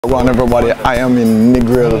Wha Gwann everybody, I am in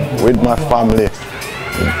Negril with my family.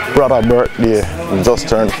 Brother birthday, we just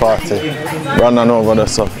turned 40. Brandon over there,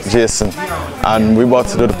 so Jason. And we about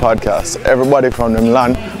to do the podcast. Everybody from them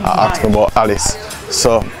land asked me about Alice.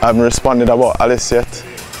 So I haven't responded about Alice yet.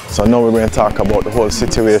 So now we're going to talk about the whole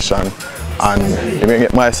situation. And you're going to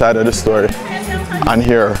get my side of the story and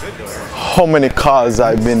hear how many calls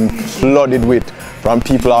I've been flooded with from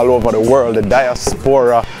people all over the world, the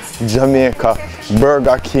diaspora, Jamaica,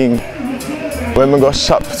 Burger King. When we go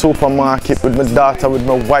shop supermarket with my daughter, with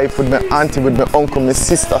my wife, with my auntie, with my uncle, my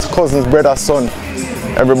sisters, cousins, brother, son.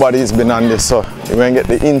 Everybody's been on this, so you're going to get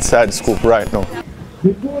the inside scoop right now.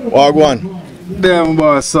 Wha Gwann. Damn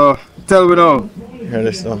boss, so tell me now. Hear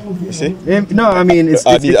this now, you see? No, I mean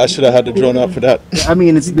I should have had the drone up for that. I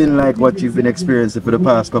mean it's been like what you've been experiencing for the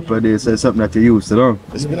past couple of days, so it's something that you're used to, no?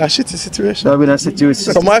 It's been a shitty situation. It's been a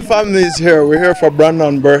situation. So my family is here, we're here for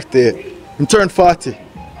Brandon's birthday. He turned 40.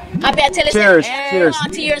 I better tell you, cheers, cheers.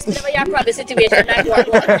 40 years, whenever you're probably situation like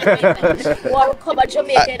what come at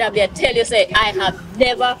Jamaica, I better tell you, say, I have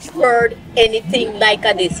never heard anything like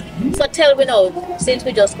this. So tell me now, since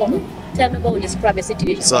we just come, tell me about this probably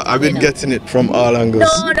situation. So I've been getting it from all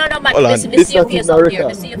angles. No, man, listen, see your face out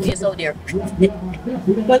there, see your face out there.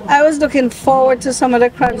 Well, I was looking forward to some of the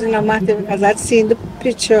crabs in Matthew because I'd seen the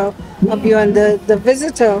picture of you and the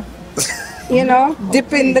visitor. You know,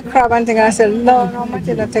 dipping the crab and thing. I said, no,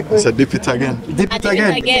 Matthew, don't take it. So dip it again. Dip it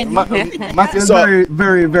again. Matthew's So,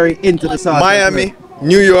 very into the sauce. Miami,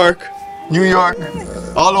 New York,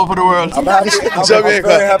 all over the world. I'm Jamaica.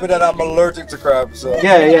 very happy that I'm allergic to crab. So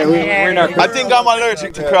Yeah, we're not. I think I'm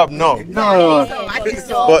allergic to crab now. No.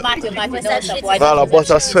 But I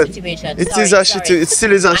sweat. It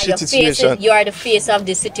still is a shitty situation. You are the face of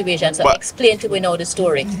this situation, so explain to me now the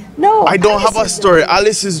story. No, I don't have a story.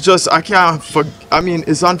 Alice is just, I mean,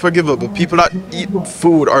 it's unforgivable. People that eat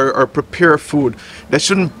food or prepare food, they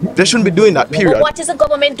shouldn't be doing that, period. But what is the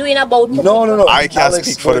government doing about it? no. I can't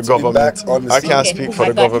speak for the government. I can't speak for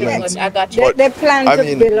the government. I got you. they plan I to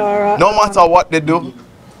mean, bill or no matter what they do,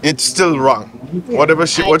 it's still wrong.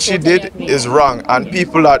 What she did is wrong, and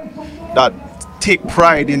people that take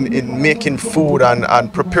pride in making food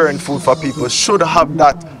and preparing food for people should have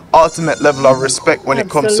that ultimate level of respect when it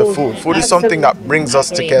comes to food. Food is something that brings us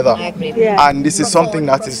together, and this is something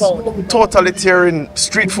that is totally tearing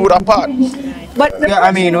street food apart. But the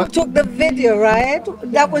person who took the video, right?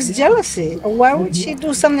 That was jealousy. Why would she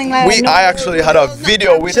do something like that? I actually had a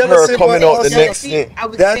video with her coming out the next day. I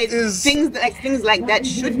would say things like that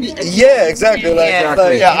should be. Yeah, exactly.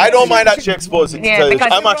 Yeah, I don't mind that she exposed it.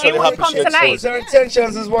 I'm actually happy she exposed it. Their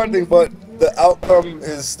intentions is one thing, but the outcome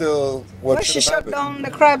is still what she should shut happen. down the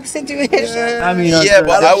crab situation. I mean, yeah,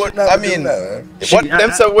 but what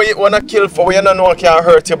them say we wanna kill for, we don't know can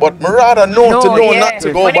hurt you, but me rather know not to go when back.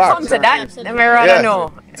 When it comes to that, then we rather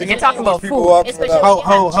know. You talk about food.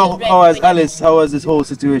 How has this whole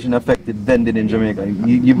situation affected vending in Jamaica?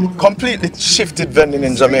 You completely shifted vending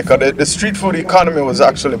in Jamaica. The street food economy was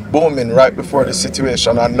actually booming right before the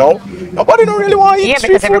situation, and now nobody don't really want to eat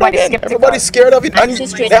street food again. Everybody's scared of it, and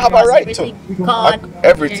they have a right to.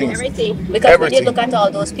 Everything. Because when you look at all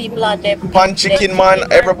those people out there, Pan Chicken Man,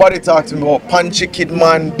 everybody talks to me about Pan Chicken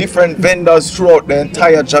Man, different vendors throughout the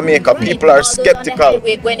entire Jamaica. People are skeptical of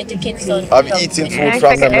eating food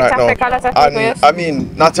from them right now. And I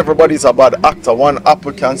mean, not everybody's a bad actor. One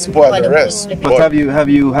apple can spoil the rest. But have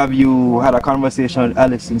you had a conversation with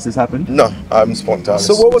Alice since this happened? No, I haven't spoken to Alice.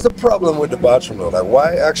 So what was the problem with the bathroom though? Like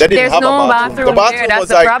why actually? They didn't have no a bathroom. The bathroom there, that's was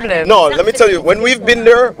the like, problem. no, let me tell you, when we've been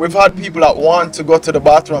there, we've had people that want to go to the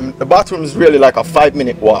bathroom. The bathroom is really like a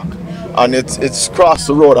 5-minute walk, and it's across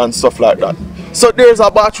the road and stuff like that. So there's a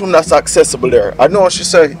bathroom that's accessible there. I know she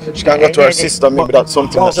said she can go to her sister, maybe that's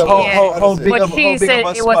something. How big of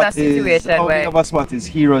a spot is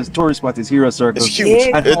Heroes, tourist spot is Hero Circle? It's huge.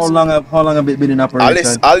 And how long have it been in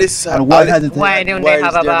operation? Why don't they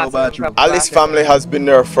have a bathroom? Alice's family has been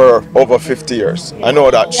there for over 50 years. I know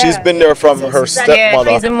that. She's been there from her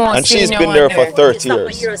stepmother, and she's been there for 30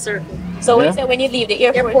 years. So when you leave the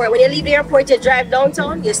airport, you drive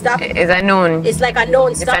downtown, you stop. It's a known. It's like a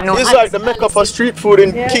known stop. It's like the mecca for street food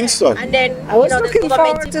in Kingston. And then I was looking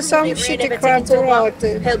forward to some shitty crab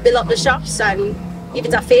to help build up the shops and if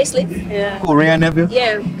it's a facelift. Korean nephew?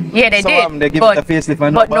 Yeah, they did. They give it a facelift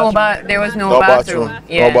and there was no bathroom.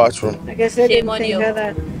 No bathroom. I guess they didn't think of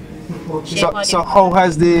that. So how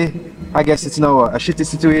has I guess it's now a shitty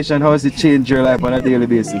situation, how has it changed your life on a daily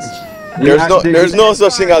basis? There's no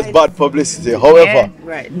such thing as bad publicity. However,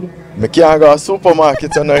 Right. I can't go to a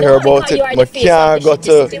supermarket and not hear about it. I can't go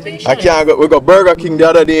to. We got Burger King the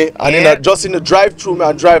other day, and just in the drive-through,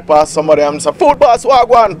 I drive past somebody and say, "Food boss, Wha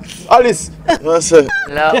Gwann, Alice." And I say,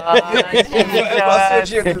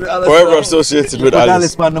 "Whoever associated with Alice."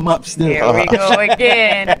 Alice on the map still. Here we go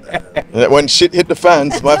again. When shit hit the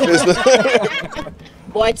fans, my face.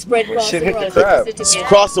 Widespread across the world. It's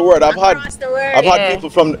across the world. I've had people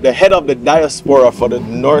from the head of the diaspora for the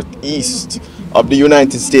northeast of the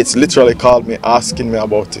United States literally called me asking me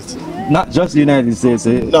about it. Not just the United States.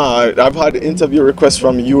 No, I've had interview requests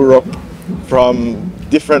from Europe, from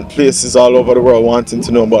different places all over the world wanting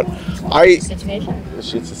to know. But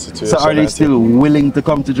So are they still willing to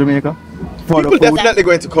come to Jamaica? People definitely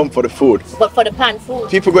going to come for the food. But for the pan food.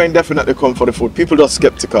 People going definitely come for the food. People just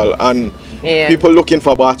skeptical and people looking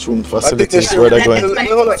for bathroom facilities where they're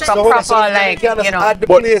going. Some proper, like, you know. Add the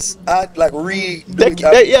place, add like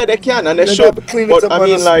They can and they should. But I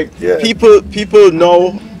mean, like, yeah. people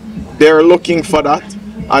know they're looking for that,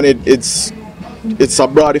 and it's a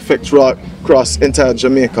broad effect across entire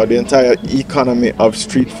Jamaica. The entire economy of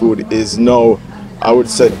street food is now, I would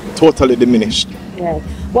say, totally diminished. Yeah.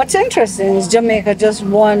 What's interesting is Jamaica just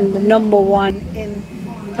won the #1 in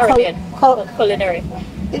Caribbean culinary.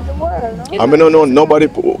 in the world. No? I mean, no, nobody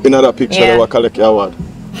put in that picture that will collect the award.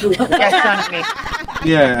 That's on me.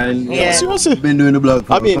 Yeah, and Seriously. been doing the blog.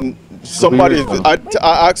 I mean, I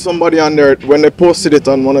asked somebody on there when they posted it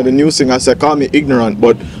on one of the news things. I said, "Call me ignorant,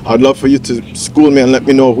 but I'd love for you to school me and let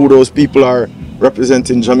me know who those people are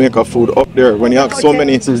representing Jamaica food up there." When you ask so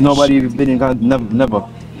many, so there's nobody been in contact, never.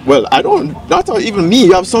 well, I don't, not even me.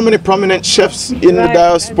 You have so many prominent chefs in the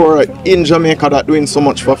diaspora in Jamaica that doing so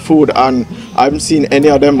much for food, and I haven't seen any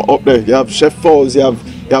of them up there. You have Chef Fowles, you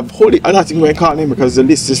have holy. I'm not even going to call name because the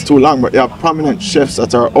list is too long, but you have prominent chefs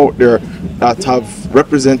that are out there that have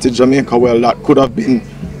represented Jamaica well, that could have been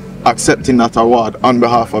accepting that award on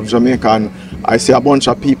behalf of Jamaica. And I see a bunch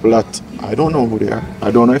of people that I don't know who they are.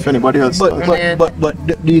 I don't know if anybody else does.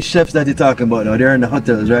 But these chefs that you're talking about now, they're in the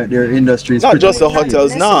hotels, right? They're industries. Not just the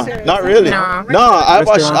hotels, nah, not really. No, I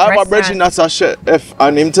have a brethren that's a chef,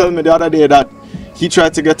 and him tell me the other day that he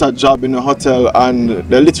tried to get a job in a hotel and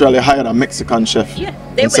they literally hired a Mexican chef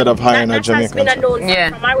instead of hiring a Jamaican chef.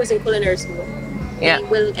 From I was in culinary school. Yeah.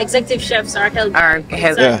 Well, executive chefs are held.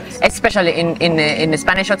 Especially in the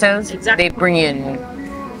Spanish hotels. Exactly. They bring in.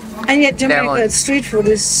 And yet Jamaica street food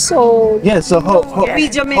is so. Yeah. So how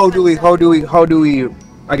do we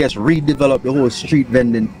I guess redevelop the whole street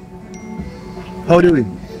vending? How do we?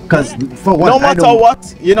 Because for one, no matter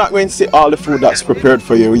what, you're not going to see all the food that's prepared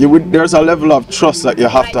for you. There's a level of trust that you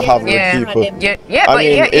have to have with people.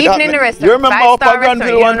 Even in the restaurant. You remember up at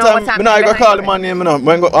Granville one time? I go call the man name,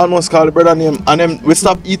 I go almost call the brother name, and then we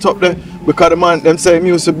stop eat up there because the man them say he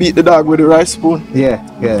used to beat the dog with the rice spoon. Yeah.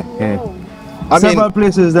 I mean, several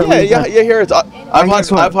places that you hear it.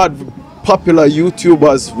 I've had popular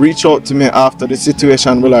YouTubers reach out to me after the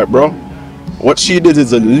situation. We're like, bro, what she did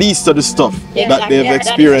is the least of the stuff that they've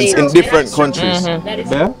experienced in different countries.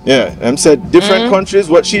 Them said different countries.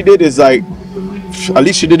 What she did is like, at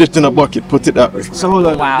least she did it in a bucket. Put it that way. So hold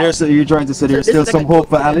on. You're trying to say there's still some hope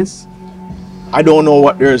for Alice? I don't know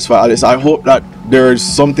what there is for Alice. I hope that there is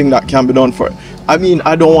something that can be done for it. I mean,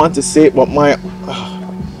 I don't want to say it, but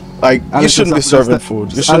like, you shouldn't be serving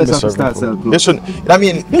food. You shouldn't be serving food. You shouldn't. I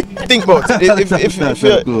mean, think about it.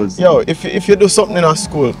 If you do something in a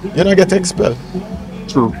school, you don't get expelled.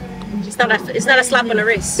 True. It's not a slap on the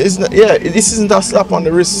wrist. It's not, this isn't a slap on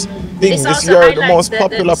the wrist thing. This you're the most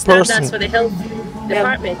popular person. For the health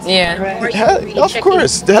department. Of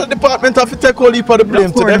course, the health department have to take all the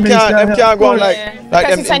blame. To them can't go like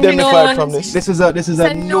them indemnified from this. This is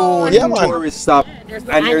a known tourist stop,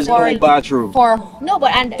 and there's no bathroom. No,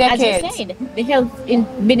 but as you said, the health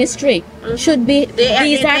ministry should be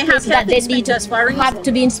these are places that they need to have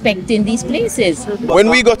to be inspecting these places. When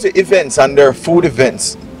we go to events and there are food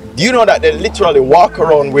events, do you know that they literally walk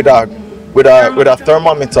around with a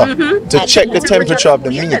thermometer to check the temperature of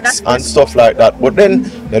the meats and stuff like that? But then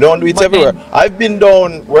they don't do it everywhere. I've been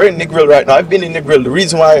down, we're in the grill right now. I've been in the grill. The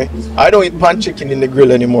reason why I don't eat pan chicken in the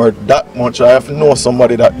grill anymore that much, I have to know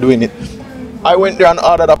somebody that doing it. I went there and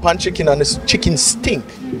ordered a pan chicken and this chicken stink.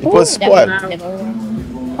 It was spoiled.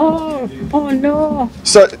 Oh no.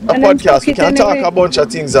 So a podcast, we can talk a bunch of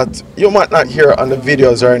things that you might not hear on the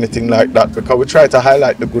videos or anything like that, because we try to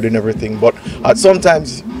highlight the good in everything, but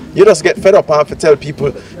sometimes you just get fed up and have to tell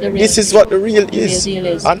people this is what the real is,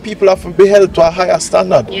 and people have to be held to a higher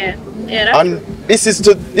standard. And this is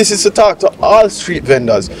to talk to all street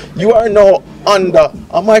vendors. You are now under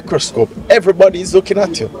a microscope. Everybody is looking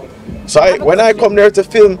at you. So when I come there to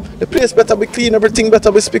film, the place better be clean, everything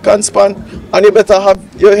better be spick and span, and you better have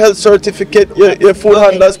your health certificate, your food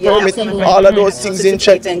handler's permit, all of those things in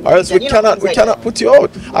check, or else we cannot put you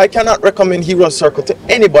out. I cannot recommend Hero Circle to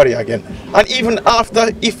anybody again. And even after,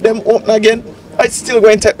 if them open again, it's still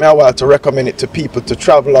going to take me a while to recommend it to people, to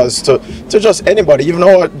travelers, to just anybody, even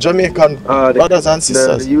our Jamaican brothers and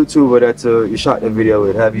sisters. The YouTuber that you shot the video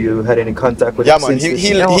with, have you had any contact with him? Yeah, man,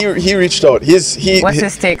 he reached out. What's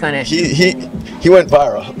his take on it? He went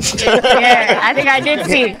viral. Yeah, I think I did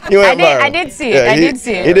see it. He went viral. I did see it. I did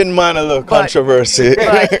see it. He didn't mind a little controversy.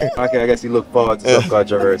 Okay, I guess he looked forward to some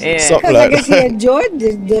controversy. Yeah. Something I like guess he that. enjoyed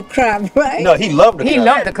the crab, right? No, he loved the crab. He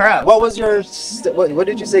loved the crab. What was your, what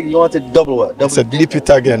did you say? You wanted double what? I said, dip it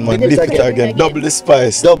again, man. Dip it again. Double the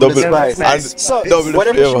spice. Double the spice. And So, double the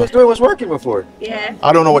whatever she flavor. was doing was working before. Yeah.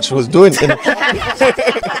 I don't know what she was doing.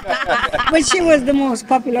 But she was the most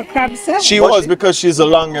popular crab seller. She was because she's the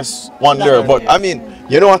longest one there. But I mean,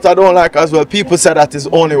 you know what I don't like as well? People say that it's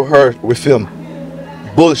only her we film.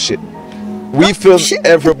 Bullshit. We film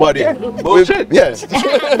everybody. Bullshit. That's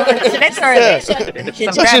her.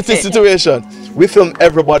 Shitty situation. We film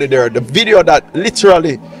everybody there. The video that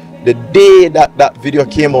literally, the day that video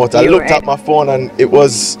came out, I looked at my phone and it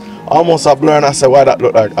was almost a blur, and I said, why that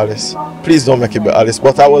look like Alice? Please don't make it be Alice.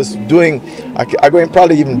 But I was doing, I go and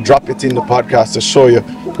probably even drop it in the podcast to show you,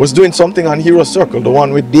 was doing something on Hero Circle, the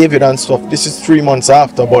one with David and stuff. This is 3 months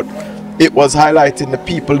after, but it was highlighting the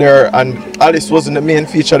people there, and Alice wasn't the main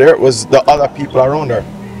feature there, it was the other people around her.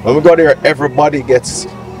 When we go there, everybody gets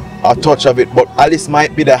a touch of it, but Alice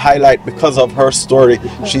might be the highlight because of her story.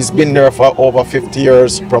 She's been there for over 50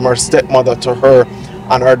 years, from her stepmother to her,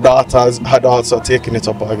 and her daughters had also taken it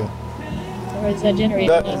up again. Or is that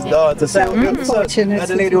generation? Unfortunately. And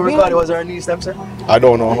the lady who recorded was her niece, them, sir? I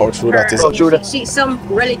don't know how true that is. How true that? She's some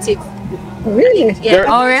relative. Really? Yeah.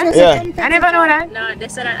 Oh, yeah? Yeah. I never know that. No, they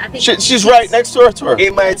said that. I think She's right next door to her.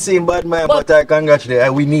 It might seem bad, man, but I congratulate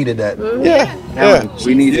you. We needed that. Yeah.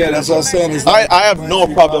 We needed Yeah, that's what I'm saying. It's I have no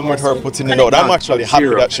problem with her putting it out. I'm actually happy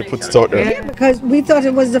that she puts it out there. Yeah, because we thought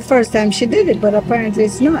it was the first time she did it, but apparently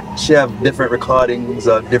it's not. She have different recordings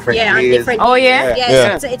of different days. different. Oh, yeah?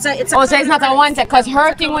 Yeah. So it's a Oh, so it's not a one time, because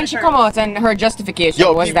her thing when she come out and her justification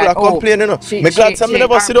Yo, was people that, are complaining, no? Me glad some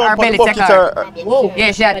never sit down on the bucket.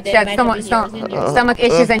 yeah, she had stomach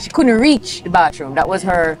issues and she couldn't reach the bathroom. That was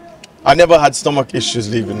her. I never had stomach issues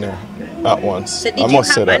leaving there at once. So did I you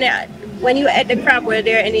must say have that. any, when you ate the crab, were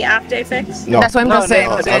there any after effects? No, That's what I'm just saying.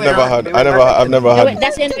 I've never had.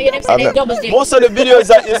 That's the end of it. You never double dip. Most of the videos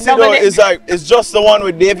that you see though is like, it's just the one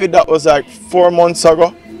with David that was like 4 months ago.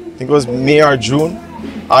 I think it was May or June.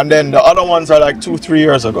 And then the other ones are like 2-3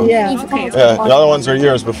 years ago. Yeah. Yeah, the other ones are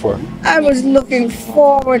years before. I was looking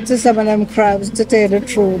forward to some of them crabs, to tell you the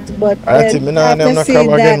truth, but I think me nah name no crab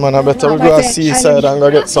again, man. I better we go to seaside and go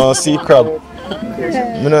get some sea crab.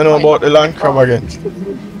 Me don't know about the land crab again.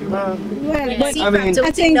 well, but I mean,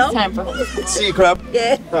 I think time for Sea crab.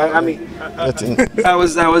 Yeah. I mean, I think. I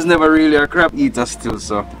was never really a crab eater still,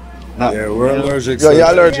 so. yeah, we're allergic. You're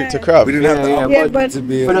allergic to crab. We didn't have the Yeah, opportunity but- to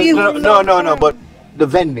be. No, but the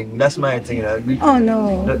vending, that's my thing. oh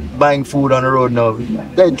no. Buying food on the road now.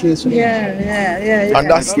 Dead case. Yeah. And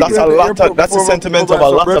that's a lot of, that's the sentiment of a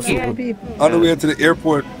lot of people. On the way to the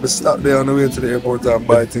airport, we stopped there on the way to the airport and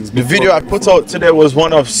buy things. The video I put out today was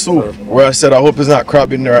one of soup, where I said I hope it's not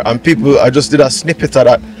crab in there, and people, I just did a snippet of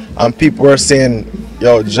that, and people were saying,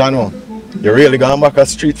 yo, Jano, you really gone back at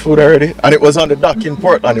street food already? And it was on the dock in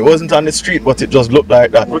Portland. It wasn't on the street, but it just looked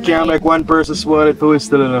like that. We can't make one person swallow it, but we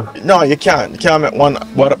still enough. No, you can't. You can't make one,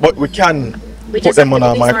 but we can put just them on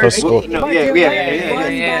have a to be microscope. No, But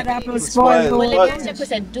yeah. bad apples spoil Well, the let me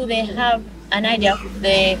ask you, do they have an idea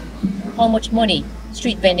of how much money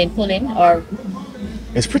street vending pull in, or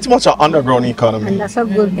It's pretty much an underground economy. And that's a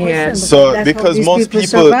good question. Yeah. So That's how because these most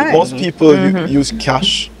survive. people use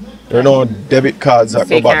cash. There are no debit cards that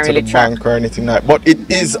So you go back can't to really the track. bank or anything like that. But it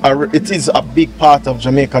is a big part of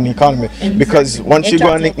Jamaican economy, because once you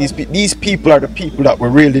go and link these people are the people that we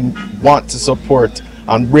really want to support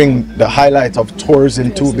and bring the highlight of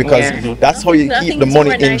tourism too, because that's how you keep the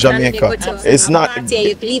money in Jamaica. It's not.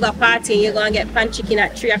 You leave a party and you're gonna get pan chicken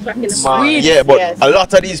at 3 o'clock in the morning. Yeah, but a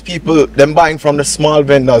lot of these people, them buying from the small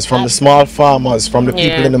vendors, from the small farmers, from the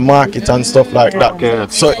people in the market and stuff like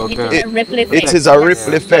that. So it is a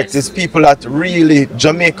ripple effect. It's people that really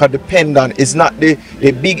Jamaica depend on. It's not the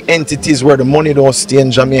big entities where the money don't stay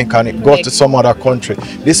in Jamaica and it goes to some other country.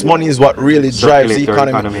 This money is what really drives the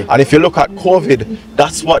economy. And if you look at COVID,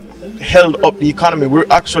 that's what held up the economy. We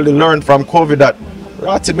actually learned from COVID that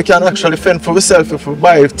we can actually fend for ourselves if we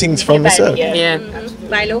buy things from ourselves. Yeah.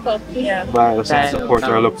 Buy local. Yeah. Buy, support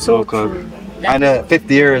our local. And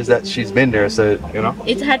 50 years that she's been there, so you know.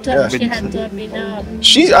 It had to. She had to have been.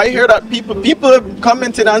 I hear that people have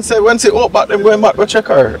commented and said when say, oh, but them going back to check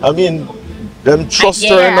her. I mean, them trust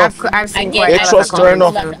her enough. I've seen they trust her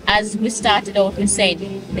enough. As we started out, we said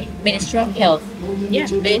the Ministry of Health. Yeah,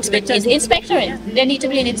 the inspectors. They need to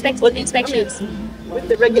be in inspections. With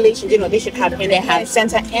the regulations, you know, they should have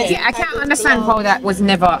center. Yeah, I can't understand how that was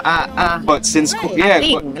never but since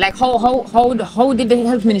thing. Like how did the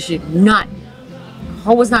health ministry not?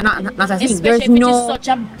 How was that not a thing? Especially There's if it is such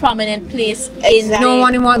a prominent place. No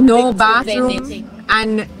one wants no bathroom,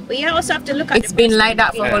 and we also have to look at. It's been like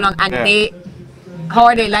that for how long? And how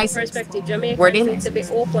are they licensed? Jamaica were they? It's a bit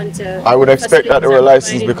open to. I would expect that they were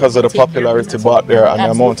licensed because of the popularity brought there and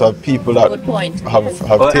the amount of people that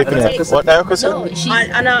have taken it. What now,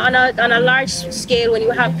 on a large scale, when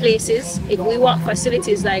you have places, if we want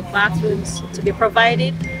facilities like bathrooms to be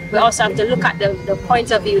provided, we also have to look at the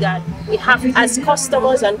point of view that we have, as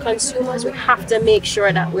customers and consumers, we have to make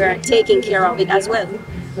sure that we are taking care of it as well.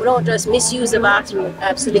 We don't just misuse the bathroom.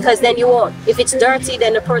 Absolutely. Because then you won't. If it's dirty,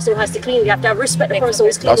 then the person who has to clean it. You have to respect the person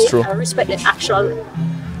who's cleaning it and respect the actual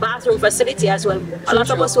bathroom facility as well. A lot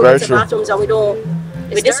of us go into bathrooms and we don't.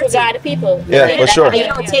 We disregard the people. Yeah, for sure. You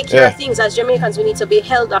don't take care of things. As Jamaicans, we need to be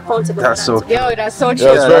held accountable. That's so. That's so true.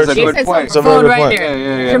 That's a good point. That's a very good point.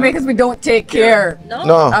 Yeah. Jamaicans, we don't take care. No.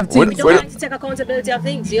 We don't have to take accountability of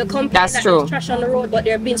things. You come that's true. Trash on the road, but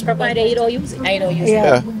there are bins provided. You don't use it. I don't use it.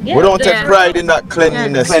 Yeah. We don't take pride in that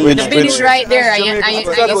cleanliness. The bin is right there, and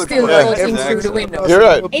you still looking through the window. You're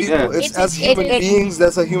right. It's as human beings.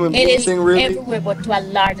 That's a human being thing, really. Everywhere, but to a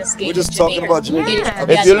larger scale. We're just talking about Jamaica.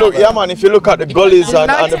 If you look at the gullies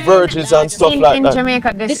and the verges and stuff like that.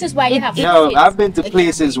 Jamaica, this is why you have. I've been to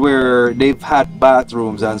places where they've had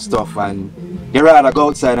bathrooms and stuff, and you rather go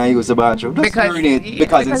outside and use the bathroom.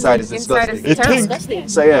 Because inside is disgusting. It's disgusting.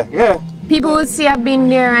 So yeah. People will see I've been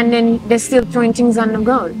there, and then they're still throwing things on the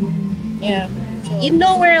ground. Yeah. You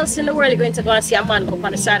nowhere else in the world you're going to go and see a man go up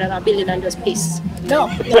on the side of a building and just piss. No.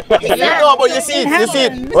 No, but you see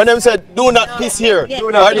it. When them said, do not piss here.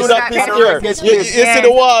 Do not piss here. You see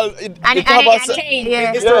the wall. It covers.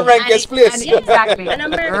 It's the rankest place. Exactly.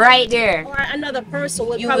 Right there. Or another person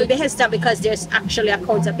will probably be hesitant because there's actually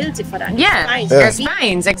accountability for that. Yeah. There's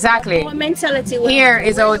fines. Exactly. Our mentality here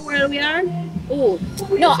is out. Where we are. Oh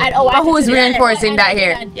no! But who's reinforcing that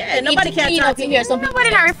here? Yeah, nobody can talk to here. Nobody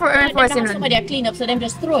not reinforcing. Somebody clean up, so them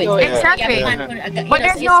just throw it. Exactly. But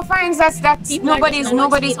there's no fines. That's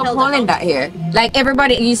nobody's upholding that here. Like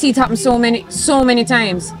everybody, you see it happen so many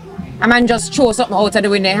times. A man just throw something out of the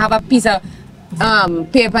window, have a piece of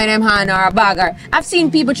paper in them hand or a bag. Or I've seen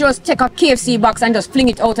people just take a KFC box and just fling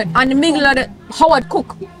it out in the middle of the Howard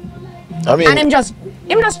Cook. I mean, and him just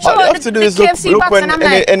throw all you have to do is KFC look box, when and I'm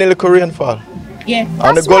like, any little rain fall. Yeah.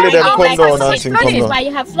 And the gully them come down and things come down. That's why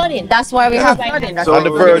you have flooding. That's why we have flooding. So and the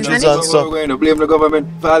verges and stuff. We're going to blame the government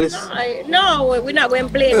for this? No, we're not going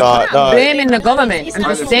to blame. Blaming the government. I'm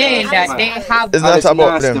just saying that they have. It's not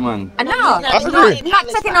about them. No, not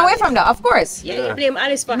taking away from that, of course. Yeah, blame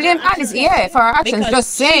Alice for for her actions. Just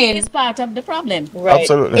saying, it's part of the problem. Right.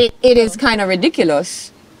 Absolutely. It is kind of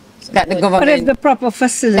ridiculous that the government. But if the proper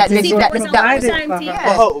facilities were provided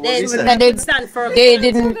they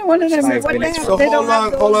didn't. So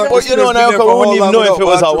hold on. But you know now, we wouldn't even know if it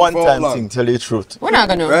was a one-time thing. Tell you the truth. We're not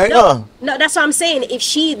gonna. Right? No, that's what I'm saying. If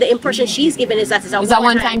the impression she's given is that it's a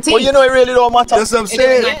one-time thing. Well, you know, it really don't matter. That's what I'm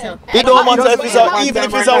saying. It don't matter if it's even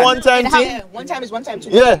if it's a one-time thing. One time is one time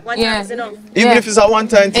too. Yeah. Even if it's a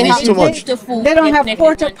one-time thing, it's too much. They don't have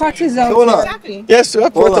porta potties out. Hold on. Yes, we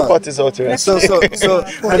have porta potties out here. So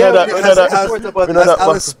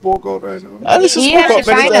Alice spoke out right now. Alice spoke up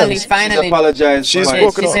many times. Finally. Apologized. She's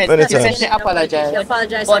spoken up many times. She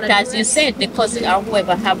apologized. But as you said, the cousin or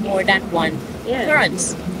whoever have more than one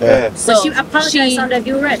parents. Yeah. So she apologized on the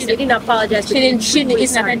duress. She didn't apologize.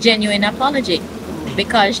 It's not a genuine apology.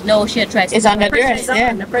 Because no, she tried to. It's under duress.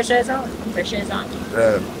 The pressure is on. The pressure is on.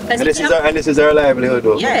 And this is her livelihood,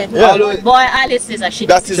 though. Yeah. Boy, Alice is a shit.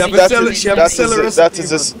 That is the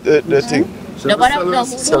thing.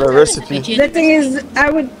 Sell a recipe. The thing is,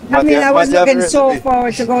 I was looking so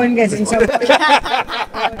forward to go and getting some.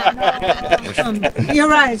 You're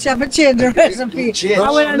right. She have to change the recipe.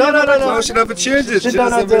 No. She never changed it. She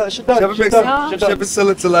never sell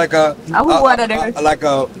it to like a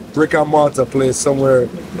brick and mortar place somewhere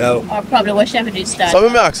No. Or probably what Sheffield started. So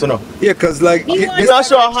let me ask you now. Yeah, because like He it, wants Let me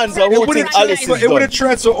show our hands of who think Alice is it would done. have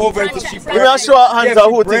transferred over into she. Let me show our hands of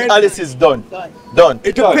who think Alice is done. Done.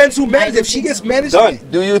 It depends who manages. If she gets managed, Done.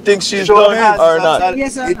 Do you think she's Show done her hands, or not?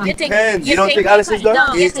 Yes, sir. it depends. You don't think Alice is done?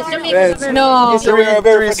 No, It yes, depends. No. So we are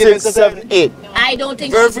very 3, forgiving 6, 7, 8. I don't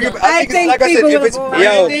think Very she's forgiving. done. I think like I said, people if it's will-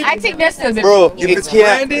 branded, I think there's still Bro, If it it's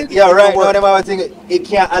can't. branded, Yeah, right. it'll No, work. them I think it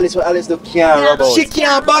can't. Alice, what Alice do can't rub out. she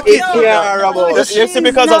can't back It it. can't rub out. You see,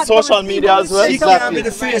 because of social media as well. She can't be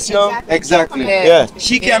the face, you know. Exactly. Yeah.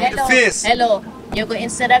 She can't be the face. Hello. You're going,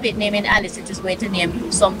 instead of it naming Alice, you're just going to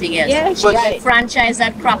name something else. Yeah, But- The franchise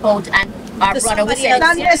that crop out and our brother was saying.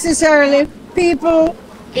 Not necessarily people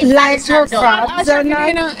like her crabs or You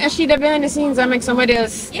not. know, and she the behind the scenes and make somebody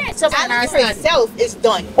else. Yeah, so Alice herself is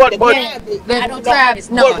done. But- The but- crab is- The I don't crabs,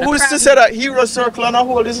 know. no. But the who's to crabs- say that hero circle and a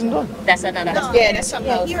whole isn't done? that's another. Yeah, that's something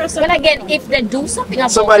else. Well, again, if they do something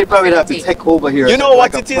about Somebody the probably have to facility, take over here. You know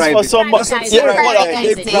like what a it is for private- somebody. Privatize Yeah, it. hold on.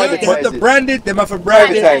 Privatize it. But the branded, them have to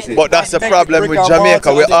brand it. Privatize it. But that's the problem with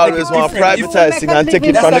Jamaica. We always want privatizing and take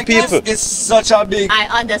it from the people. It's such a big.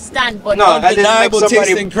 I understand, but No, and then make Undeniable somebody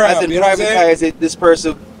tasting crab, as in you know what I'm saying? privatize it. This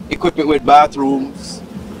person equipment with bathrooms.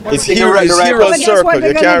 It's They hero, can it's write the hero right- circle.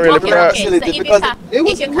 You can't really. Okay, facility so if because you can't- it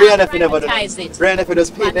was if you can't Brianna if you never privatize it. Brianna if you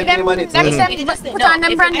just paid them the money. Them- them- Put put on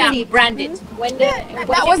them branding. brand it. When the,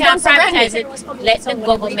 That was done for privatize branding. it. Let the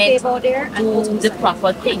government do the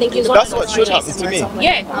proper thing. That's what should happen to me.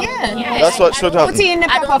 Yeah, Yeah. That's what should Put happen. it in the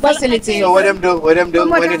I don't- proper well, facility. So what them do? What them do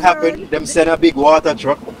when it happened? Them send a big water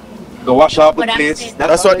truck, go wash up the But I'm place. saying-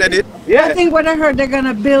 That's what they did. I Yeah. think what I heard they're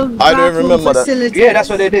gonna build I don't bathroom remember that. facilities. Yeah, that's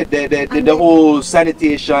what they did. They did the whole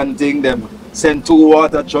sanitation thing. Them send 2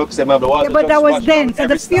 water trucks. Them have the water Yeah, but trucks that was wash then. down For the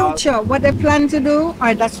every stall. future, what they plan to do,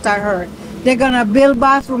 or that's what I heard. They're gonna build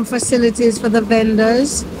bathroom facilities for the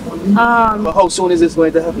vendors. But how soon is this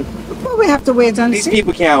going to happen? But we have to wait and These see.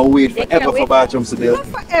 people can't wait They forever can't for wait. bathrooms to build.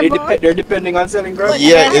 Not forever. They're depending on selling crab.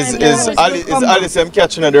 Yeah, is Alice I'm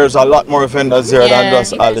catching it? There's a lot more vendors here than Yeah.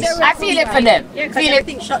 just Alice. I feel it for them. Feel it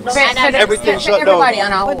everything shut down. for Everything shut down. everybody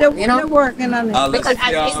on our But whole, you they're know? working on it. Because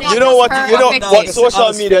You know what? You know what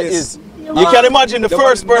social media is. You can imagine the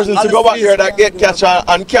first person to go back here that get catch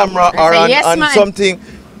on camera or Yes, on man. something.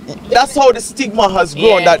 That's how the stigma has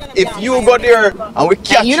grown. Yeah. That if you go there and we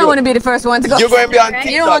catch You don't want to be the first one to go. you're going to be on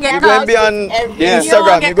You don't want TikTok, to you're get going to be on You don't Instagram,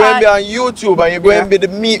 wanna you're get going to be on YouTube, and you're going to be the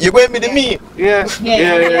me. You're going to be the me. Yeah.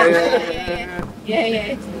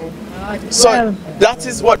 So that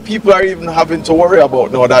is what people are even having to worry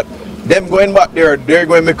about now. That them going back there, they're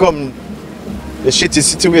going to become the shitty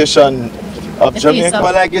situation of Jamaica.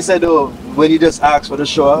 But like you said though, when you just ask for the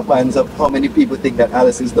show of hands up, how many people think that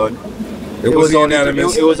Alice is done? It was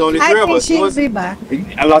unanimous. It was only 3 I of think us. It she'll was, be back.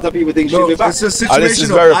 a lot of people think she'll No, be back. it's a situation. Alice is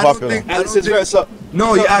very I don't popular. think- I Alice don't is very think- so.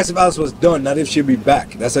 No, you asked if Alice was done, not if she'll be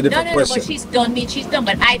back. That's a No, different no, no, but question. she's done. She's done,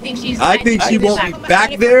 but I think she's. I think she won't be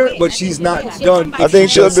back there, but she's not done. I think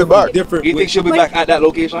she'll does be something back. Different. You think she'll be back at that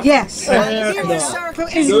location? Yes. Hero Circle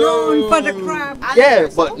is known for the crab. Yeah,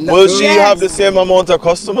 but Will she have the same amount of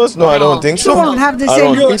customers? No, I don't think She so. won't have the I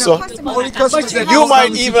same don't think so. Only customers that You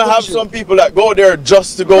might even have some people that go there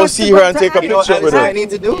just to go see her and take a you know what picture with Alice I her. need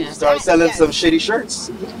to do? Start selling some shitty shirts.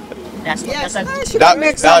 That's a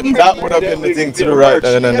That would have been the thing to do right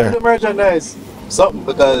then and Yeah, there. the merchandise. Something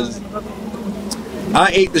because I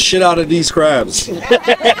ate the shit out of these crabs.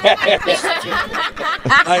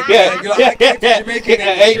 I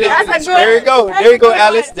There you go. There you go,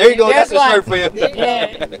 Alice. There you go. That's a shirt for you.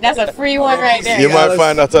 Yeah, that's a free one right there. You might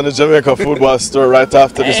find that on the Jamaica Football store right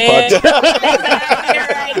after this podcast.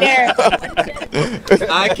 Right there.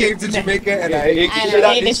 I came to Jamaica and I ate the And shit I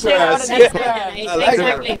out ate of the these shit out of crabs. this crab.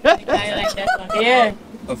 Exactly. I like that one. Yeah,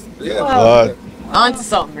 Yeah. God. on to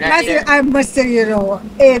something right Matthew, there. I must tell you, know,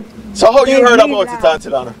 it. So how you heard about it, Auntie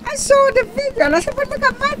Lana? I saw the video and I said, but look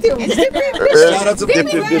at Matthew. Shout out to But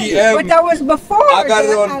DM. that was before. I got it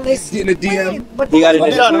the on Alice. in the DM. But You got it in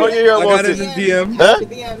Leon, how you hear I about got it in it? the DM.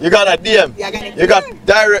 Huh? You got a DM. You got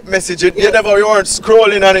direct message. You weren't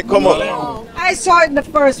scrolling and it come up. I saw it in the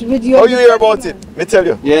first video. How you hear about it? Me tell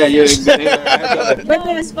you. Yeah, yeah. But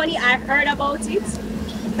it was funny, I heard about it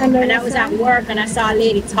And and I was at work and I saw a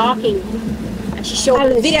lady talking and she showed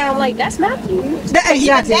the video. I'm like, that's Matthew.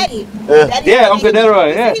 Exactly. Daddy. Yeah, Uncle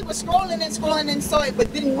Delroy, yeah. He was scrolling and saw it,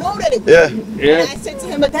 but didn't know that it was. Yeah. Yeah. And I said to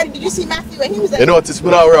him, but Daddy, did you see Matthew? And he was like, You notice me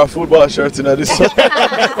now wear a football shirt in this.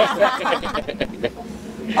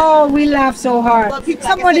 Oh, we laughed so hard. Well, people-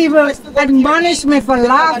 Somebody even admonished me for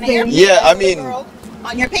laughing. Yeah, I mean,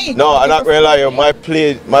 on your page. no, I'm not gonna lie.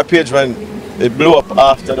 My page when it blew up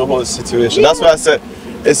after the whole situation. That's why I said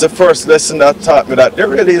it's the first lesson that taught me that there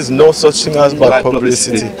really is no such thing as bad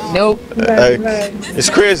publicity. Nope. Like, it's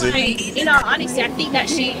crazy. In all honesty, I think that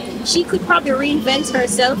she could probably reinvent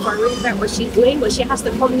herself or reinvent what she's doing, but she has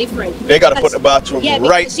to come different. They gotta put the bathroom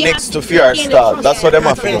right next to Fiar Star. That's what them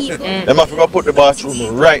have to do. Them have to go put the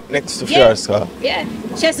bathroom right next to Fiar Star. Yeah,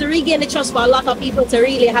 she has to regain the trust for a lot of people to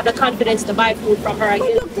really have the confidence to buy food from her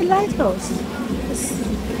again. Look, the lighthouse.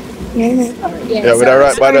 Yeah, we're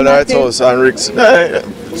right by the lighthouse and Rick's. Yeah.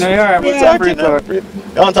 You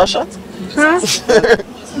want a shot? Huh?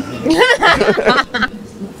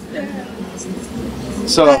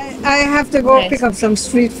 So I have to go pick up some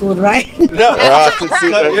street food, right? no,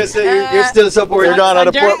 you're still supporting. You're going on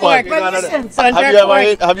the port mark.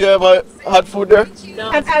 Have you ever had food there?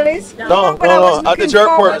 No. At Alice? No. At the jerk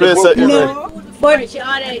pork place that you No. But you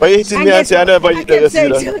eating me and say I never eat there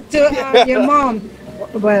yesterday. to your mom.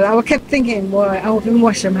 Well, I kept thinking, boy, I hope you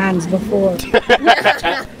wash them hands before. I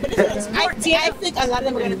think a lot of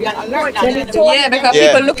them are going to be on alert now. Yeah, because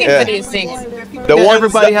people looking for these things. The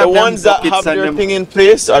ones that have their thing in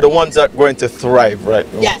place are the ones that are going to thrive right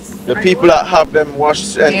now. Yes. The people that have them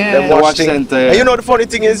washed and them washed things. And you know the funny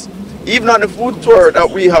thing is, even on the food tour that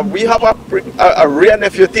we have a real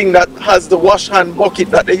nephew thing that has the wash hand bucket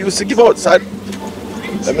that they used to give outside.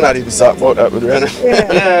 Let me not even talk about that with Rihanna.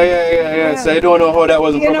 Yeah. So I don't know how that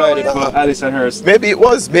wasn't provided for Alice and hers. Maybe it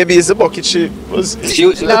was. Maybe it's the bucket she was.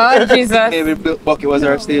 Lord Jesus. Maybe the bucket was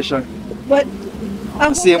her station. But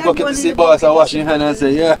Same bucket to see boss are washing hand and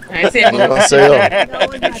say, yeah. I say,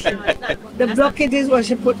 the bucket is what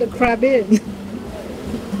she put the crab in.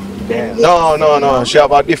 No. She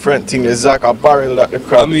have a different thing. It's like a barrel that the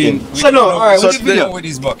crab in. Alright, what's the video with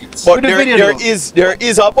these buckets? But there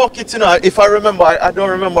is a bucket, you know. If I remember, I don't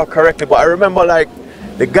remember correctly, but I remember like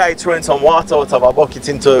the guy throwing some water out of a bucket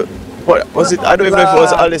into. What was it? I don't even know if it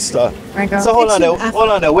was Alistair. So hold on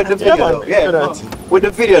there. With the video though. With the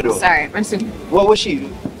video though. Sorry, I'm sorry. What was she?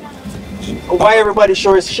 Why everybody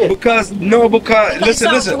sure as shit? Because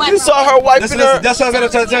listen. You saw her wiping her. That's what I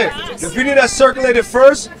was gonna tell you. The video that circulated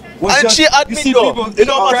first. And she admit though. It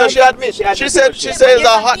don't matter. She admit. She said it's a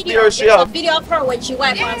hot beer she have. A video of her when she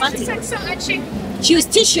wiped her mouth. She was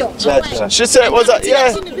tissue. She said it was a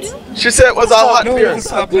She said it was a hot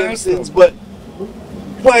beer. But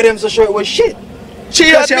why them so sure it was shit?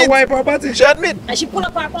 She admit. She admit. And she pulled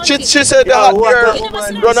up her body. She said the hot beer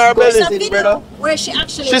run her belly. Where she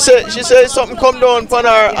actually. She said something come down on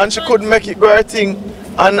her and she couldn't make it go her thing.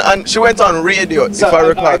 And she went on radio, so, if I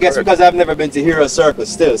recall. I guess because I've never been to Hero Circle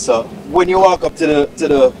still, so when you walk up to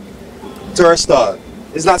her stall,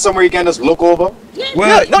 it's not somewhere you can just look over?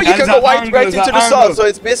 Well, no, you can go right into the stall, so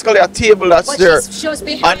it's basically a table that's there.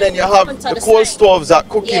 And then you have the cold stoves that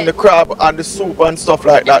cooking the crab and the soup and stuff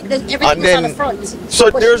like that. And then,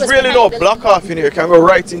 so there's really no block off in here, you can go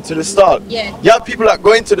right into the stall. Yeah. You have people that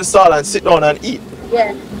go into the stall and sit down and eat.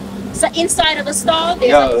 Yeah. So inside of the stall,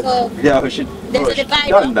 there's there's a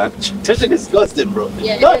divider. That's disgusting, bro.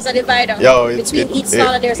 Yeah, there's a divider. Between each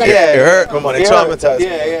stall and there's a divider. It hurt me, man. It traumatized me.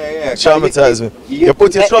 Yeah. It traumatized me. You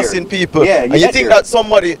put your trust in people. And you think that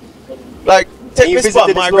somebody, like, take this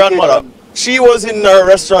spot, my grandmother. She was in her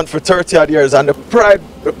restaurant for 30 odd years, and the pride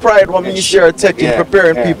when me see her taking,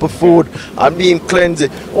 preparing people food and being cleansing.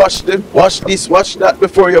 Wash this, wash that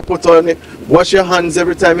before you put on it. Wash your hands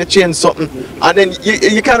every time you change something. And then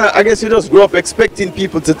you kind of, I guess you just grow up expecting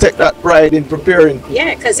people to take that pride in preparing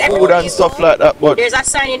because food and stuff like that. But there's a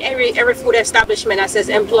sign in every food establishment that says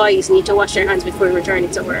employees need to wash their hands before returning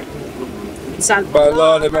to work. But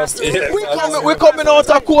Lord, we're coming out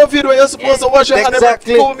of COVID where you're supposed to wash your hand every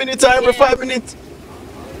 2 minutes, every 5 minutes.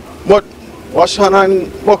 But wash hand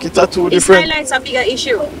and bucket are two different. It highlights a bigger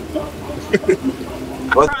issue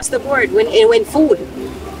across the board when food.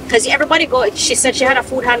 Because everybody she said she had a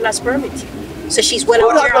food handler's permit. So she's well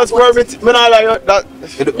aware of what... permit, no,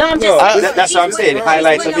 I'm just that's what I'm saying. It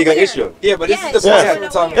highlights a bigger issue. Yeah, but this is the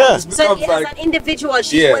point. So as an individual,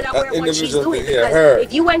 she's well aware of what she's doing.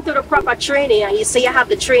 If you went through the proper training and you say you have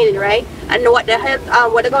the training, right? And what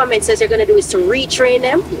the government says they're going to do is to retrain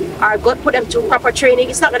them or put them to proper training.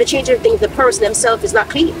 It's not going to change anything if the person themselves is not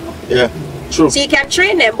clean. Yeah. True. So you can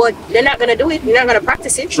train them, but they're not gonna do it. They're not gonna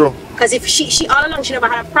practice it. True. Because if she all along she never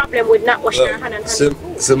had a problem with not washing her hand and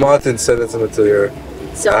hand. So Martin said it to me to her.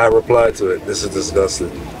 So I replied to it. This is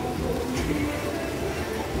disgusting.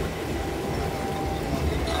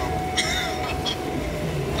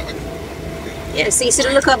 Yeah. So you see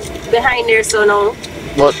the look up behind there, so no.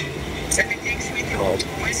 What?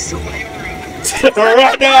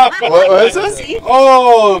 Right now. What is it?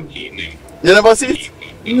 Oh. You never see it?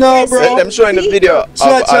 No, bro. I'm showing the video of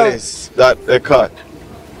Alice that they caught.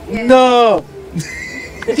 No.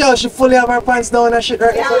 Yo, she fully have her pants down and shit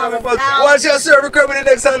right now. What's your serving crab with the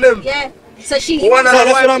next on them? Yeah. So she. One No,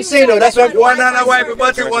 that's what I'm saying though. That's what one hand wipe the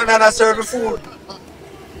button, one hand serving food.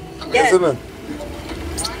 Yes, man.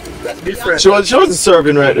 That's different. She wasn't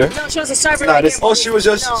serving right there. No, she was a server. Nah, oh, she was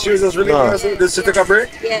just really Did she take a break?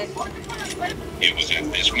 Yeah. It was at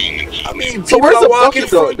this moment. I mean, So where's the bucket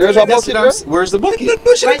though? There's a bucket there? Where's the bucket?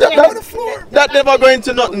 Right there on the floor. That never go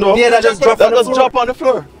into nothing though. Yeah, that just drop on the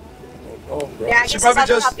floor. Yeah, She probably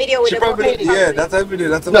just, she probably, yeah, that's a video.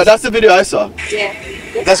 No, that's the video I saw. Yeah.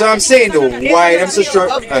 That's what I'm saying though. Why them so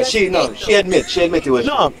short? She admitted it was.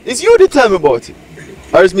 No, it's you that tell me about it.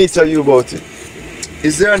 Or is me tell you about it?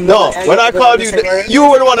 Is there No, when I called you, you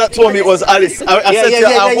were the one that told me it was Alice. I said to you,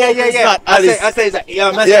 I hope it's not Alice. I said,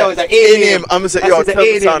 yeah, Yeah, A name. I'm gonna say, yo, tell me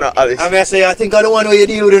it's not Alice. I'm gonna say, I think I don't want to you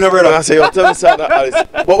deal with it, brother. I say, yo, tell me it's not Alice.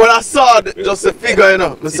 But when I saw just the figure, you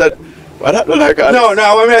know, I said, why that look like Alice?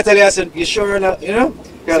 No, when I tell you, I said, you sure enough, you know?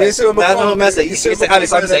 That's no message. You say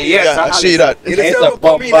Alice, I'm saying, yes. Yeah, I see that.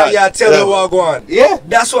 Yeah, tell you Wha Gwann. Yeah.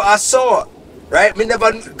 That's what I saw. Right? Me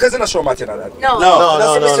never, because I'm not sure Martin that. No.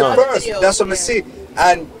 That's what I see.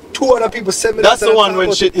 And two other people sent me. That's the one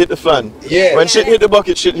when shit hit the fan. Yeah. When shit hit the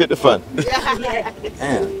bucket, shit hit the fan.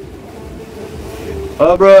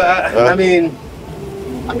 Oh, bro, I mean,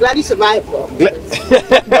 I'm glad you survived, bro.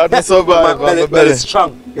 God, me survive. my belly is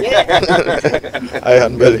strong. I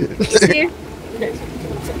had belly.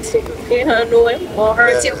 You don't know him or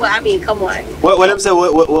her too. Well, I mean, come on. What I'm saying?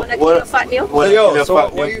 What fat meal? What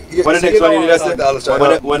the next one you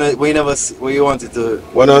did? When you wanted to?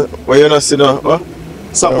 When you not see no? What?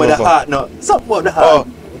 Something with the heart, no. Something with the heart.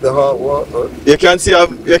 Oh, the heart, what? you can't see her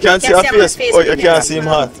face. Oh, you can't see him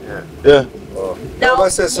heart. Yeah. No. I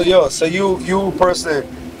said, so you personally,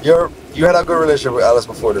 you had a good relationship with Alice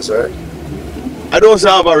before this, right? I don't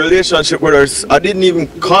have a relationship with her. I didn't even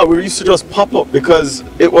call. We used to just pop up because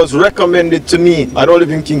it was recommended to me. I don't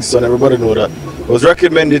live in Kingston, everybody know that. It was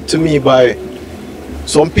recommended to me by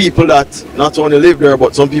some people that not only live there,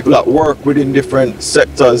 but some people that work within different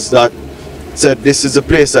sectors that said this is a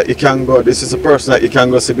place that you can go, this is a person that you can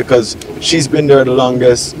go see because she's been there the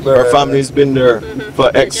longest, her family's been there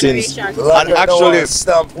for X since. And actually, a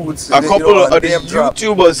couple of the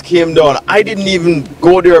YouTubers came down. I didn't even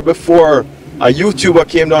go there before a YouTuber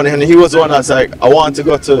came down and he was the one that's like, I want to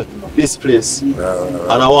go to this place and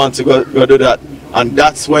I want to go do that. And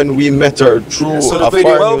that's when we met her through a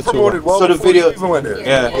foreign YouTuber. So the video,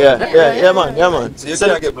 yeah, man. So you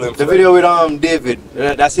can't get blamed. The video with David,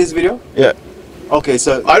 that's his video? Yeah. Okay,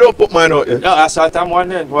 so I don't put mine out yet. No, I saw time one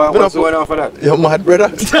then. What's going on for that? You're mad, brother.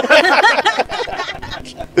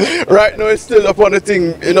 Right now it's still up on the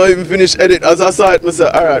thing, you know, even finish edit. As I saw it, I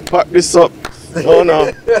said, alright, pack this up. Oh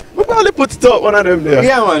no. We probably put it up one of them there.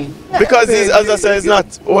 Yeah, man. Because it's, as I said, it's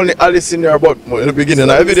not only Alice in there, but in the beginning,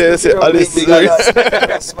 every day I say Alice.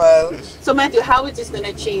 So Matthew, how is this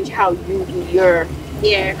gonna change how you do your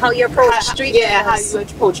how you approach street? Yeah, how you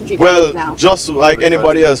approach street well, now? just like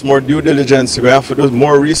anybody else, more due diligence. We have to do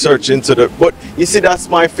more research into the. But you see, that's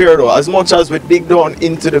my fear though. As much as we dig down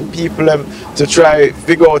into the people to try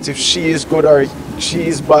figure out if she is good or she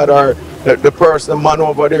is bad or the person, the man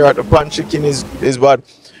over there at the pan chicken is bad.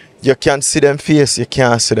 You can't see them face, you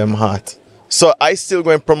can't see them heart. So I still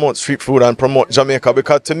go and promote street food and promote Jamaica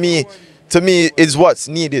because to me is what's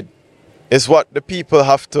needed. It's what the people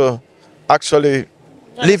have to actually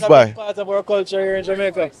live by. Part of our culture here in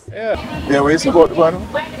Jamaica. Yeah, what is about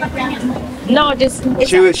No, just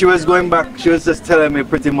she was going back. She was just telling me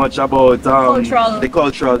pretty much about the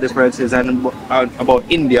cultural differences and about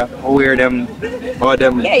India, where them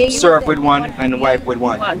surf with one and wife with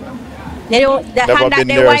one. They don't. The Never hand that been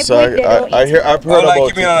they there, wipe so with, I've heard about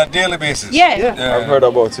you mean on a daily basis? Yeah. I've heard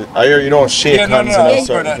about it. I hear you don't shake hands and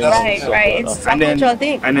certain things. Right. It's a cultural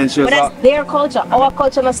thing. And then she was but that's their culture. Our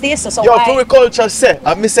culture must stay so. Yo, for we culture say,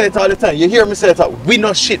 I me say it all the time. You hear me say it, we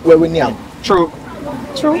not shit where we nyam. True.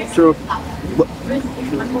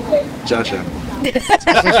 Joshua.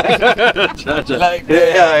 Like,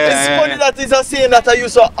 it's funny that is a saying that I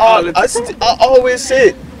used to I always say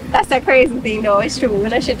it. That's a crazy thing though, it's true. We're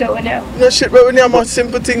not shit over now. No shit, but when you're a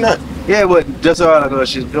simple thing that. Yeah, but just a while ago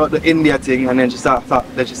she got the India thing and then she said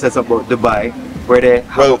something about Dubai where they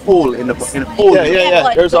have a hole in the hole.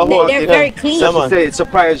 Yeah. There's a hole. They're very clean. So she said it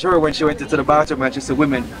surprised her when she went into the bathroom and she said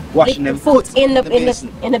women washing them foot in the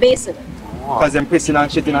basin. Because them pissing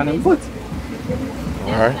and shitting on them foot.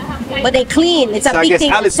 Alright. But they clean. It's a so big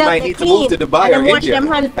thing. Alice might need to move to Dubai or India.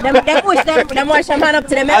 Them wash them hand up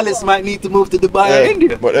to them. Alice might need to move to Dubai or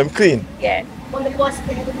India. But them clean. Yeah.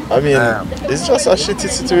 I mean, it's just a shitty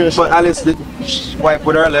situation. But Alice did wipe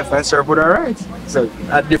with her left and serve with her right. So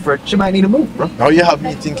at different, she might need to move, bro. Now you have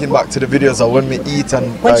me thinking back to the videos of when we eat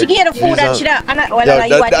and when she get the food and she don't,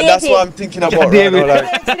 that's what I'm thinking about right now.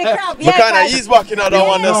 Like, we kind of ease back in that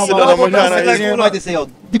one. I say, oh,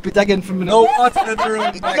 dip it again for me. No, not in the room.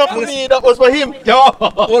 Not for me, that was for him. Yo,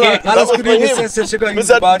 hold on. Alice could even say she going to use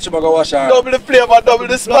the bathroom and go wash her hands. Double the flavor, double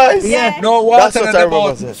the spice. Yeah. No water in the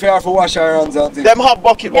boat. Fair for wash her hands and things. Them have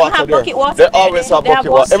bucket water there. They always have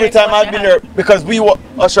bucket water. Every time I've been there, because we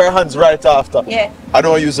wash our hands right after. Yeah. I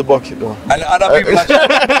don't use a bucket though. And the other people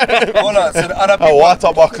hold on, so the other people, a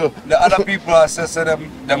water buckle. The other people are saying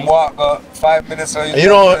them walk 5 minutes or you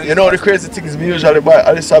know the crazy thing is me usually buy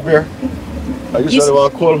Alice a beer. I usually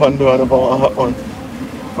want a cold one though and I want a hot one.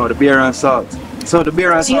 Oh, the beer and salt. So the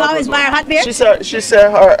beer and salt. So you always buy a hot beer? She said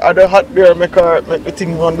the hot beer make the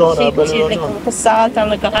thing run down her belly. She like a salt and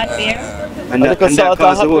like a hot beer. And that causes the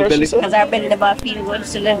whole belly. Because our belly never feel good,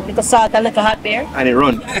 so like a salt and like a hot beer. And it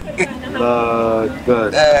run.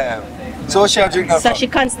 Good. So she drink that. So she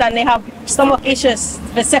constantly have stomach issues,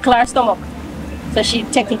 the secular stomach. So she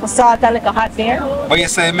take a salt and like a hot beer. But you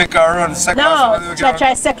say make her run secular stomach? No, she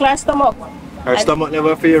try secular stomach. Her stomach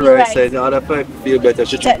never feel right, so the other part feel better.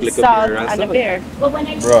 She drink like a beer and stuff. Beer.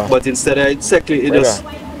 But instead of it secular, it just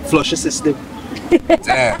flush the system.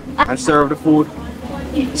 And serve the food.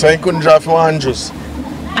 So you couldn't drive for Andrews?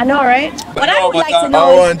 I know, right? But I would like to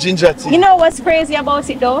know. I want ginger tea. You know what's crazy about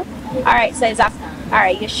it though? Alright, so it's after.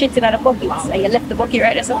 Alright, you're shitting at the buckets and you left the bucket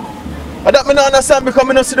right there. So. I don't understand because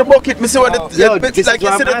I don't see the bucket. I see what the bits like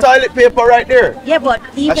you see the toilet paper right there. Yeah, but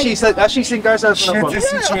even as she think herself in the bucket.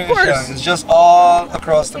 It's just all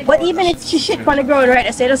across the board. But even if she shit on the ground right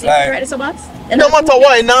there, so you don't see it right there so much. No matter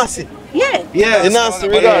what, nasty. Yeah. Yeah, it's nasty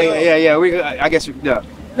regardless. Yeah. I guess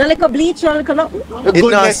no like a bleach, no like a nothing.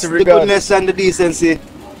 The goodness and the decency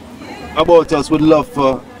about us would love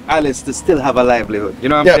for Alice to still have a livelihood. You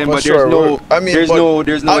know what I'm saying? But sure.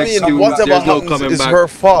 there's no excuse. Whatever there's no happens coming is back. her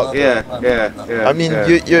fault. Yeah. I mean,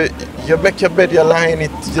 you make your bed, you lie in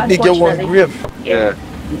it, you dig your one grave. Yeah.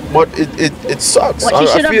 But it sucks. What she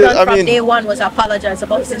should have done from day one was apologize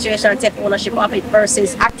about the situation and take ownership of it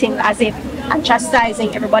versus acting as if and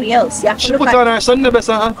chastising everybody else. She put on her Sunday best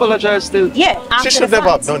and apologize still. Yeah. She should never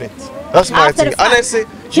have done it. That's my thing. Honestly,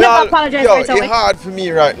 she never apologized right away. It's hard for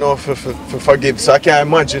me right now for forgive, so I can't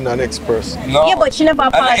imagine the next person. No. Yeah, but she never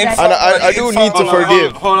apologized. And I do need to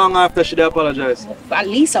forgive. How long after she apologized? At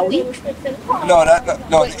least a week. No,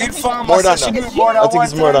 the informer more than said that. she more than I think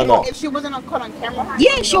it's more than that. If she wasn't caught on camera.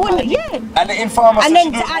 Yeah, she wouldn't. Yeah. And the informer and said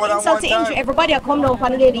then she to more add than insult one to time. injury, everybody will come down for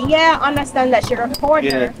the lady. Yeah, I understand that she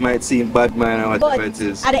recorded. Yeah, it might seem bad man or whatever it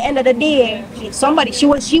is. At the end of the day,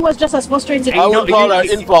 she was just as frustrated. I would call her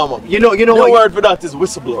informer. You know what word for that is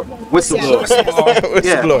whistleblower. Whistleblower.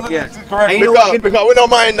 Yeah. Because we don't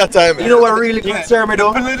mind that time. You know what really concerns me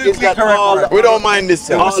though? Is that we don't mind this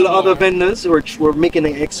time. All the other vendors were making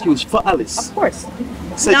an excuse for Alice. Of course.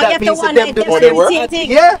 So now that you have means to that them the same thing.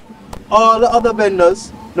 Yeah. All the other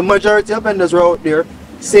vendors, the majority of vendors were out there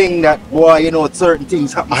saying that, boy, you know, certain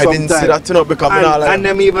things happen I didn't see that because and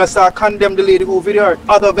them even start condemn the lady who videoed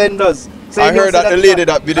other venders. So I heard that the lady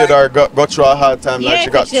that videoed her got through a hard time, like she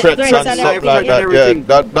got threats and stuff like that.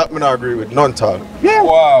 Yeah, that me not agree with, none at all. Yeah.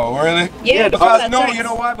 Wow, really? Yeah, because no, you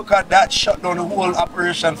know why? Because that shut down the whole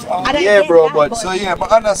operation. Yeah, bro, but so yeah, but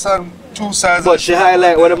understand two sides. But she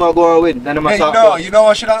highlight what am I going with? Then you know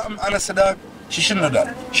what should I understand that? She shouldn't have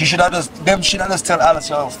done. She should have just tell Alice,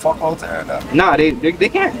 yo, fuck out there. Nah, they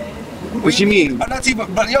can't. What you mean? Not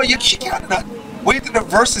even, but yo, she can't. Wait till the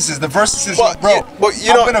verses is, but, bro. Yeah, but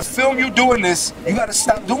you know, I'm gonna film you doing this. You gotta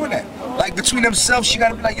stop doing that. Like between themselves, she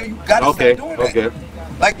gotta be like, yo, you gotta stop doing that.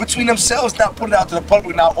 Like between themselves, not put it out to the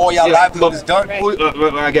public. Now all y'all livelihood is done.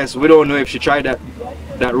 I guess we don't know if she tried that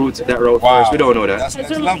route first. We don't know that.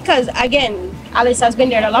 Because again, Alice has been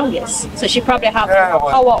there the longest, so she probably have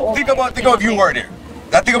power over. Think about you were there.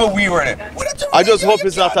 I think about we were there. I just hope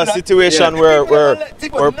it's not a situation where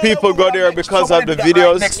people go there because of the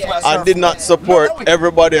videos and did not support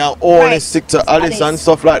everybody and only stick to Alice and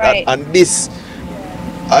stuff like that. And this,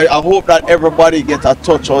 I hope that everybody get a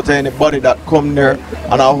touch out of anybody that come there,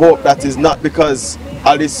 and I hope that is not because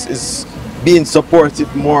Alice is being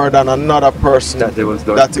supportive more than another person that it was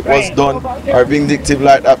done or vindictive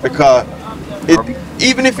like that, because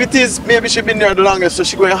even if it is, maybe she been there the longest, so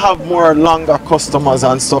she going to have more longer customers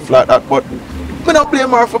and stuff like that. But I don't blame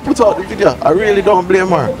her for put out the video. I really don't blame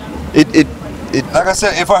her. Like I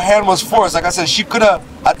said, if her hand was forced, like I said,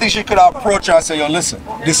 I think she could have approached her and say, yo, listen,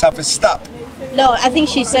 this have to stop. No, I think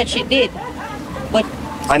she said she did, but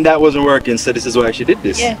and that wasn't working, so this is why she did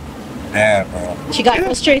this. Yeah. Damn, bro. She got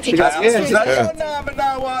frustrated. No, I'm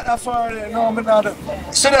not walk that far. No, I'm not.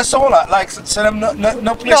 So that's all like, so them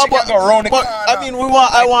no place you can go around the corner. I mean,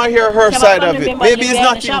 I want to hear her side of it. Maybe it's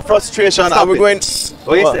not in frustration. And we're going.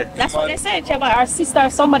 What you say? That's what they said. Our sister,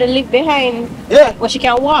 somebody live behind. Yeah. Where she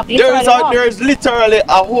can walk. There's literally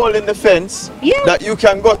a hole in the fence that you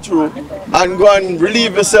can go through and go and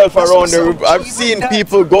relieve yourself around there. I've seen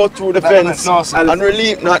people go through the fence and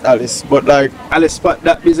relieve, not Alice, but like Alice spot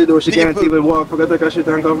that busy though, she can't even walk, forget to take a shit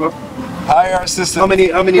and cover. Hi, our sister. How many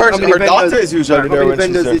her vendors, daughter is usually there when she's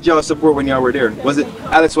vendors there. did y'all support when y'all were there? Was it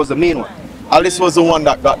Alice was the main one? Alice was the one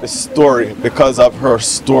that got the story because of her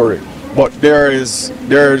story. But there's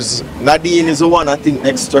Nadine is the one I think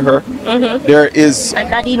next to her. There is and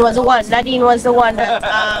Nadine was the one. Nadine was the one that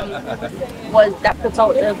put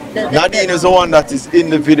out the Nadine is the one that is in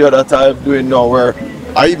the video that I'm doing now, where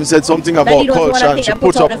I even said something about culture and she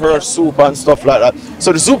put up her soup and stuff like that.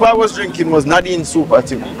 So the soup I was drinking was Nadine's soup, I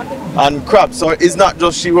think, and crab. So it's not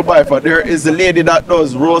just she will buy for. There is a lady that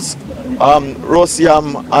does roast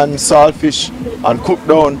yam and saltfish and cook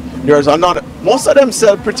down. There's another. Most of them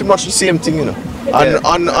sell pretty much the same thing, you know.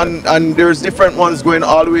 And there's different ones going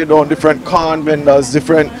all the way down. Different corn vendors,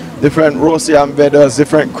 different roast yam vendors,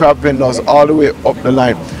 different crab vendors, all the way up the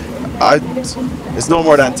line. It's no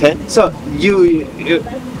more than 10. So you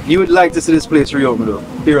would like to see this place reopen though?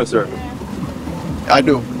 Here, sir. I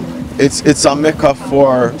do. It's a mecca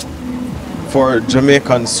for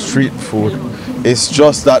Jamaican street food. It's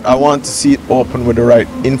just that I want to see it open with the right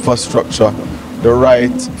infrastructure, the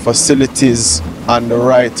right facilities, and the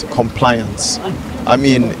right compliance. I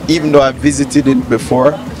mean, even though I visited it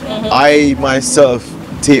before, I myself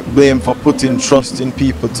take blame for putting trust in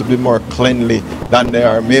people to be more cleanly than they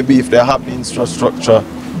are. Maybe if they have the infrastructure,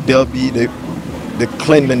 there'll be the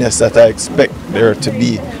cleanliness that I expect there to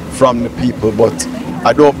be from the people, but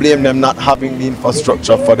I don't blame them not having the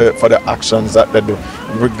infrastructure for the actions that they do.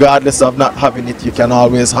 Regardless of not having it, you can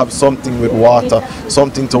always have something with water,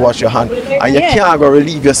 something to wash your hand, and you can't go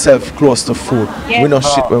relieve yourself close to food. We know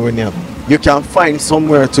shit when we're near. You can find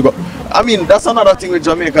somewhere to go. I mean, that's another thing with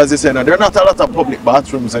Jamaica, as they say now. There are not a lot of public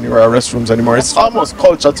bathrooms anywhere, or restrooms anymore. It's almost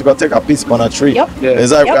culture to go take a piss on a tree.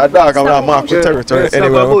 It's like a dog and a mark with territory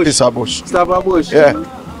anywhere with piss a bush. Stop a bush. Yeah.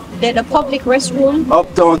 The public restroom.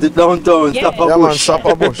 Uptown to downtown, stop a bush. Man, stop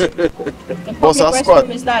a bush. The public restroom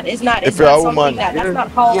is not if you're a woman. that's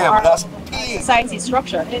not how our society is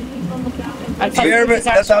structured. That's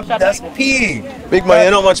peeing. Big man,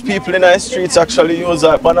 you know how much people in the streets actually use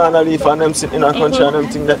a banana leaf and them sitting in a country and them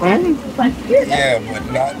thing that. Yeah,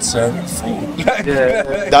 but not serving food.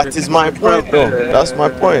 That is my point though. That's my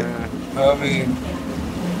point. I mean,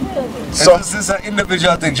 so this is an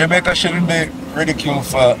individual thing. Jamaica shouldn't be ridiculed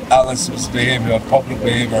for Alice's behavior, public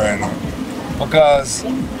behavior right now. Because,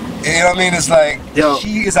 you know what I mean? It's like,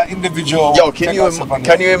 she is an individual. Yo, can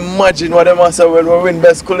you imagine what they must have when we win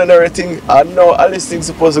best culinary thing? I know Alice thing's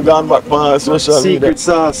supposed to go on back on social media. Secret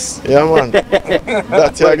sauce. Yeah, man.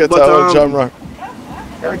 That's how I get out genre.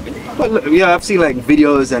 But look, I've seen like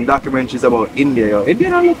videos and documentaries about India. Yo. India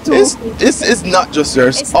don't look too. It's not just there.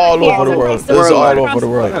 It's all over the world. It's all over the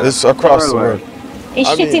world. It's across the world.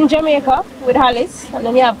 It's shit in Jamaica with Alice, and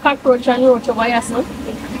then you have cockroach and roach over here, so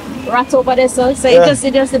rat over there, so it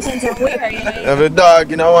just depends on where, you know. You have a dog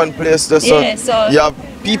in one place there, so you have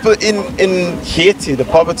people in Haiti, the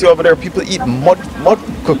poverty over there, people eat mud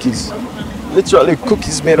cookies. Literally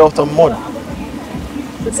cookies made out of mud.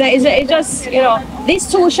 So it just, you know, these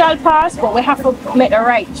two shall pass, but we have to put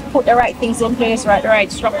the right things in place, the right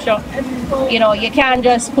structure. You know, you can't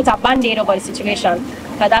just put a band-aid over the situation,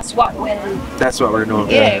 because that's what we're doing.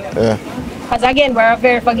 Yeah. Because again, we're a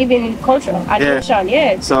very forgiving culture and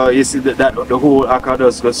nation, So you see that the whole Akka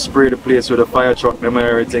does go spray the place with a fire truck and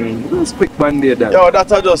everything. Just quick band-aid that. Yo,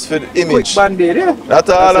 that's just for the image. Quick band-aid, That's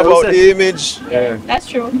all about the image. Yeah. That's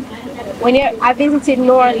true. I visited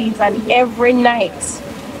New Orleans, and every night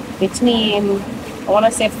between, I want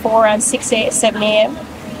to say 4 and 7 a.m.,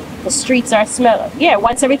 the streets are smelling. Yeah,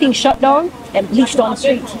 once everything shut down, and bleach down the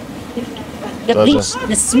street.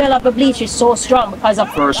 The smell of the bleach is so strong because of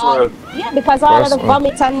all of the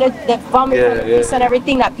vomit and the vomit and piss and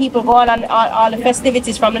everything that people go on all the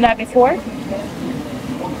festivities from the night before.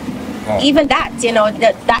 Even that, you know,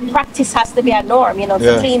 that practice has to be a norm, you know,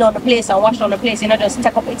 to clean on the place and wash on the place, you know, just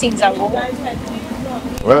take up the things and go.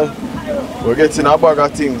 Well, we're getting a bag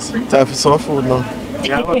of things. Time for some food now.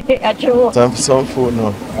 Time for some food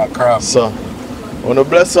now. So, I want to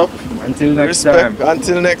bless up. Until next time.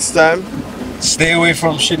 Until next time. Stay away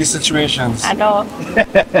from shitty situations. I know.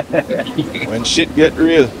 When shit get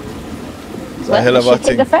real, it's a hell of a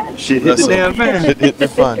thing. Shit hit the fan. Shit hit the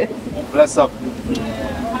fan. Bless up.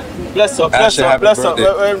 Bless up, bless up, bless up. Wait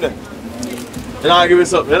a minute. You know, give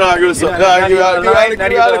us up. You know, give us up. You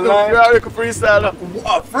gotta go freestyle.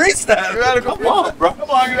 Freestyle? You gotta go. Come on, bro. Come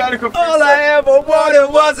on, you gotta go freestyle. All I ever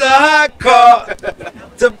wanted was a hot car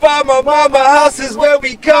to buy my mama houses where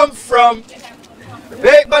we come from.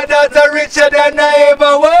 Make my daughter richer than I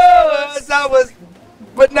ever was.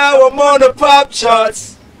 But now I'm on the pop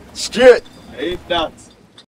charts. Straight. Ain't that.